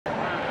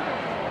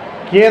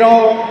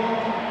Quiero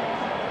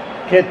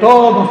que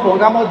todos nos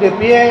pongamos de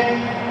pie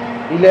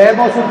y le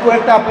demos un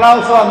fuerte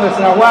aplauso a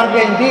nuestra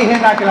guardia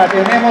indígena que la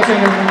tenemos en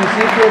el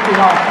municipio de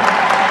Tumaco.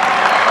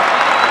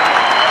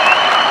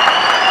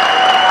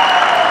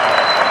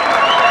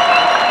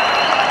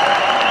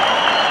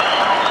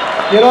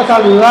 Quiero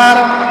saludar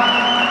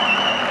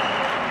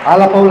a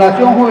la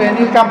población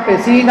juvenil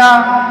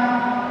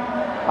campesina,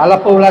 a la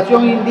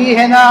población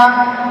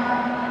indígena,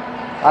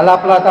 a las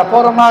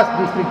plataformas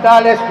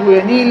distritales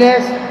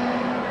juveniles,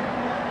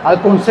 al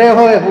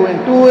Consejo de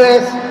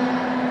Juventudes,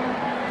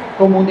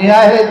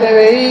 comunidades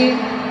LGTBI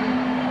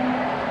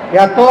y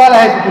a todas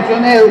las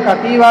instituciones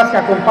educativas que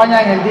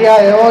acompañan el día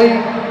de hoy,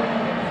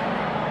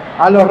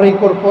 a los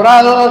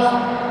reincorporados,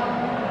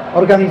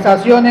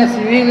 organizaciones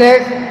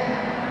civiles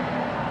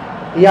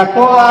y a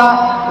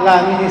toda la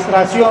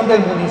administración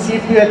del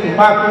municipio de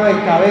Tumaco en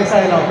cabeza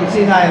de la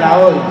oficina de la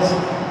OIS.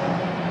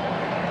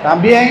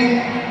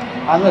 También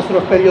a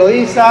nuestros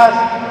periodistas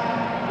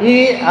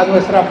y a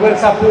nuestra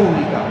fuerza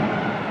pública.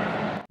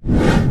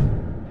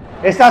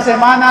 Esta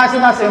semana es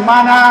una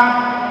semana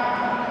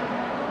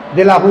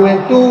de la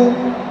juventud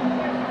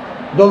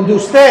donde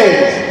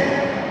ustedes,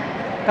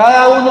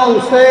 cada uno de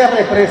ustedes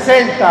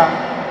representa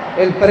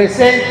el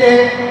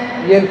presente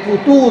y el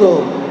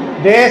futuro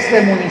de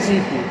este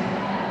municipio.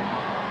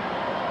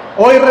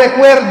 Hoy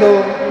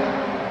recuerdo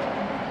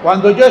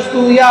cuando yo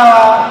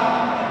estudiaba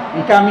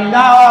y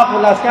caminaba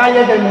por las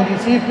calles del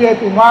municipio de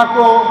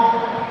Tumaco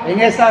en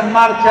esas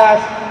marchas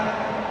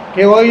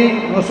que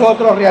hoy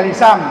nosotros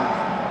realizamos.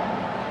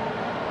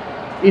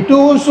 Y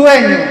tuve un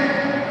sueño,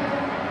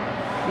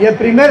 y el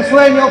primer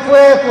sueño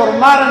fue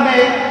formarme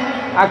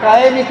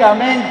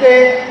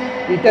académicamente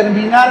y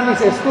terminar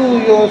mis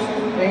estudios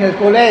en el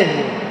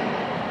colegio.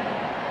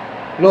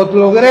 Lo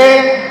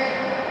logré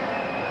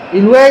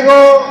y luego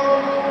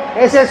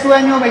ese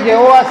sueño me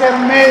llevó a ser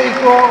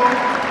médico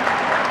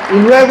y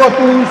luego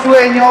tuve un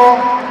sueño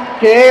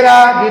que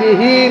era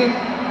dirigir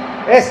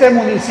este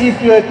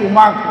municipio de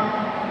Tumaco.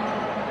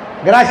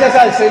 Gracias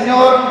al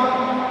Señor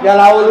y a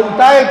la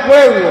voluntad del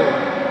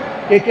pueblo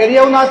que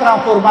quería una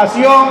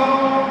transformación,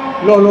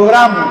 lo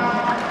logramos.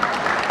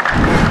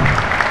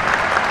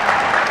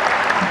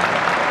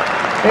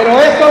 Pero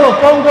esto lo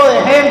pongo de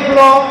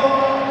ejemplo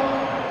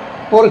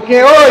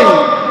porque hoy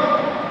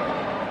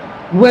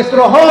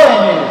nuestros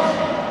jóvenes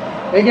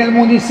en el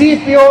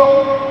municipio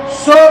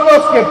son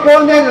los que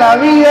ponen la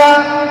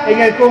vida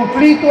en el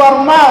conflicto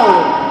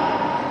armado.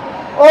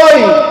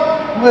 Hoy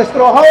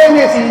nuestros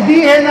jóvenes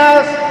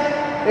indígenas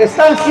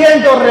están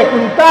siendo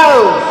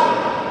reclutados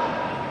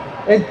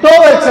en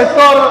todo el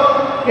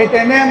sector que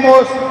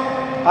tenemos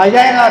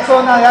allá en la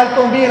zona de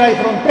Alto Mira y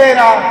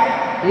Frontera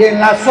y en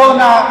la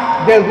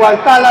zona del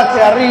Gualtal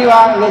hacia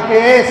arriba, lo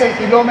que es el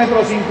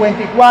kilómetro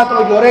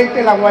 54,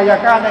 Llorente, La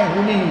Guayacana en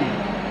Junín.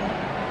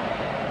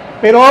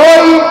 Pero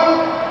hoy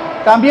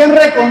también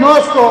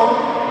reconozco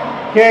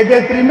que desde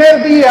el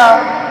primer día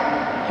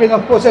que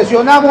nos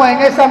posesionamos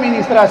en esta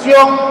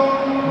administración,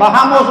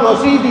 bajamos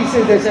los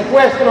índices de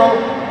secuestro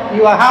y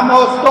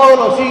bajamos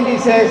todos los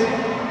índices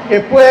que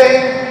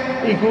pueden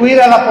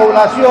incluir a la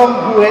población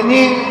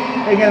juvenil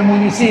en el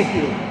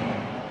municipio.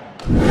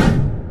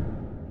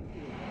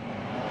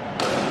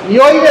 Y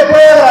hoy le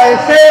puedo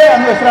agradecer a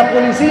nuestra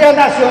Policía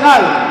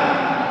Nacional.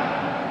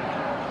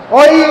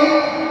 Hoy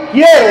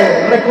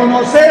quiero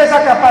reconocer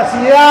esa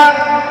capacidad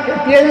que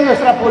tiene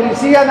nuestra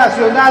Policía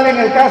Nacional en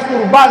el casco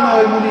urbano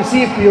del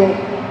municipio,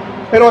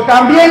 pero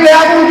también le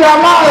hago un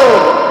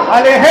llamado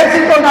al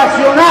Ejército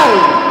Nacional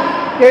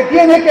que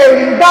tiene que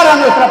brindar a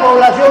nuestra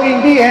población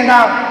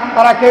indígena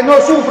para que no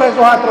sufra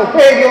esos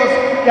atropellos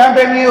que han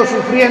venido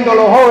sufriendo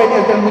los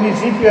jóvenes del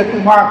municipio de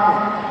Tumaco.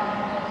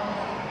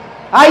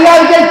 Hay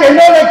alguien que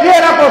no le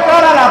quiere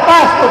apostar a la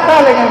paz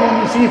total en el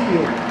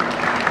municipio.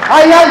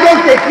 Hay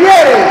alguien que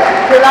quiere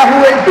que la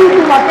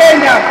juventud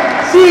tumaqueña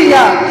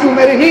siga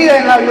sumergida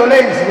en la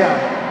violencia.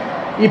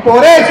 Y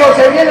por eso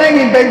se vienen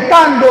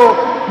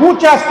inventando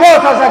muchas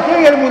cosas aquí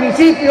en el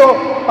municipio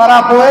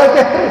para poder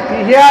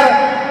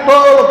desprestigiar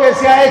todo lo que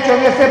se ha hecho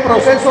en este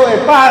proceso de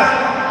paz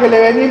que le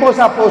venimos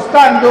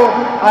apostando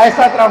a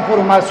esta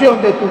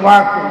transformación de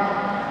Tumaco.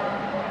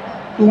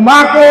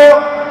 Tumaco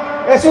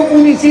es un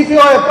municipio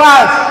de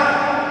paz,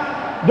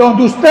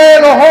 donde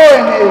ustedes los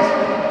jóvenes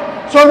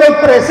son el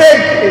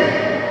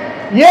presente,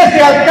 y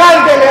ese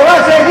alcalde le va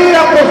a seguir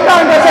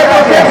apostando a ese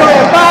proceso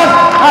de paz,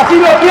 así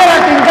lo quiera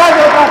pintar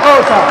de otra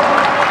cosa.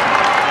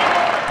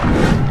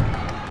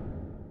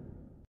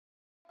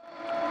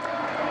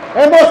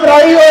 Hemos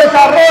traído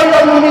desarrollo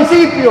al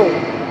municipio.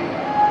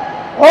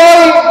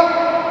 Hoy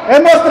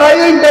hemos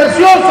traído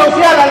inversión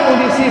social al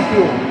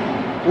municipio.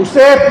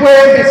 Ustedes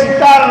pueden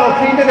visitar los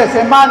fines de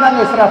semana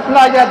nuestras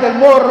playas del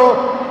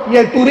Morro y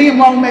el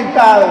turismo ha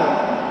aumentado.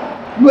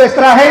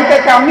 Nuestra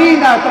gente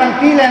camina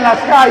tranquila en las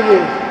calles,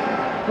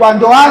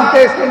 cuando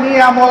antes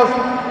teníamos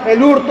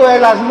el hurto de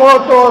las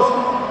motos,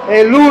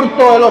 el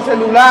hurto de los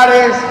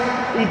celulares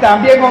y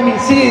también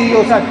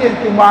homicidios aquí en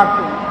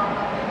Tumaco.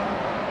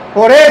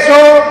 Por eso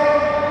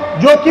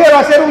yo quiero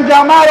hacer un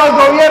llamado al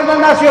gobierno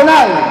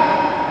nacional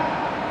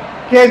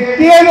que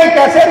tiene que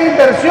hacer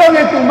inversión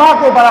en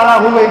Tumaco para la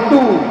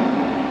juventud,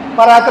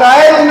 para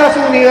traer unas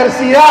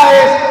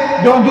universidades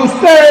donde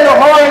ustedes, los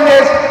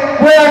jóvenes,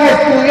 puedan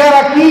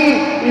estudiar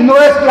aquí y no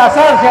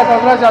desplazarse a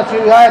través de las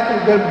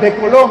ciudades de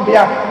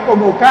Colombia,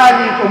 como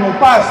Cali, como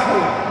Pasto,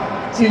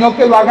 sino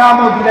que lo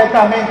hagamos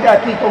directamente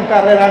aquí con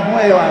carreras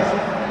nuevas,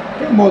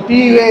 que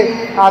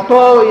motive a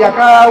todos y a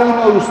cada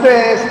uno de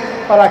ustedes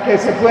para que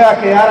se pueda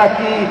quedar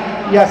aquí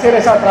y hacer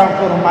esa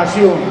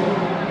transformación.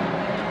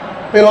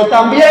 Pero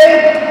también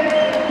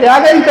que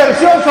haga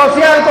inversión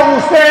social con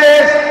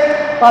ustedes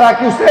para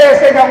que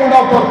ustedes tengan una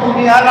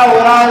oportunidad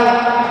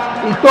laboral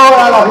y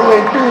toda la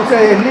juventud se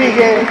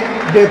desligue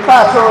de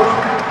pasos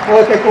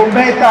o que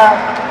cometa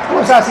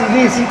cosas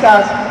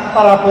ilícitas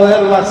para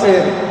poderlo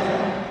hacer.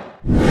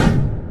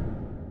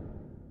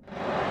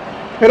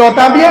 Pero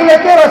también le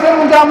quiero hacer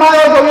un llamado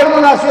al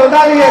gobierno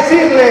nacional y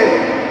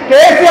decirle que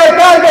este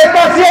alcalde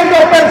está siendo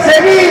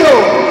perseguido,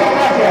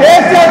 que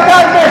este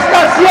alcalde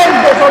está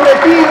siendo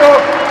sometido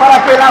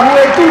para que la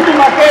juventud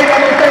tumaqueña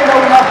no tenga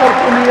una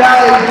oportunidad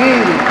de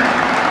vivir.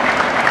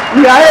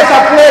 Y a esa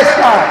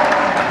apuesta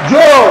yo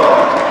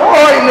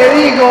hoy le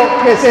digo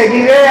que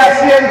seguiré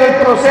haciendo el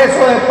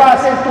proceso de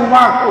paz en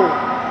Tumaco,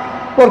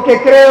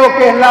 porque creo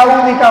que es la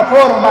única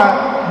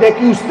forma de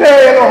que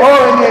ustedes, los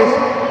jóvenes,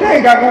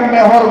 tengan un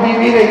mejor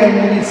vivir en el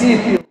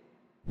municipio.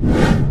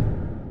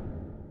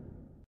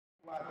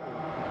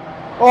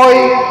 Hoy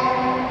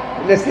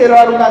les quiero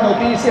dar una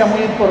noticia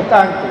muy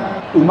importante.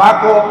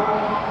 Tumaco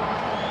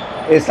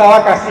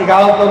estaba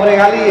castigado por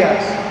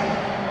regalías,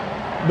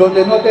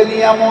 donde no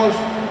teníamos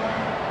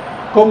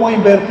cómo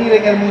invertir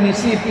en el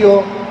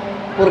municipio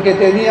porque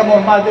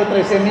teníamos más de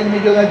 13.000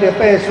 millones de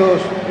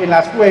pesos en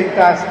las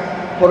cuentas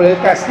por el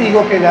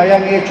castigo que le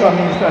habían hecho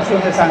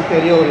administraciones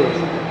anteriores.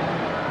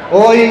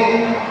 Hoy,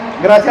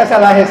 gracias a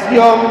la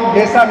gestión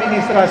de esta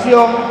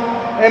administración,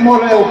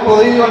 hemos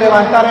podido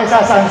levantar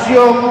esa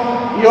sanción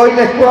y hoy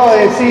les puedo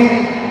decir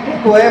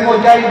que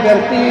podemos ya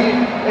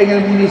invertir en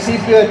el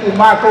municipio de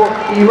Tumaco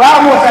y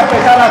vamos a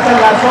empezar a hacer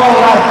las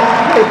obras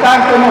que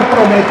tanto hemos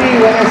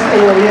prometido en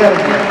este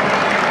gobierno.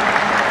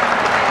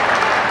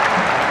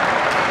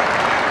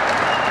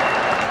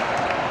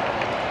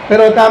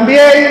 Pero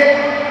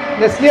también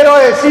les quiero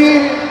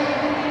decir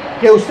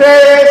que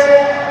ustedes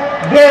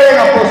deben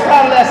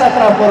apostarle a esa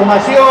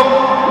transformación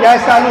y a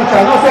esta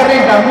lucha. No se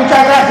rindan.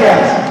 Muchas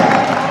gracias.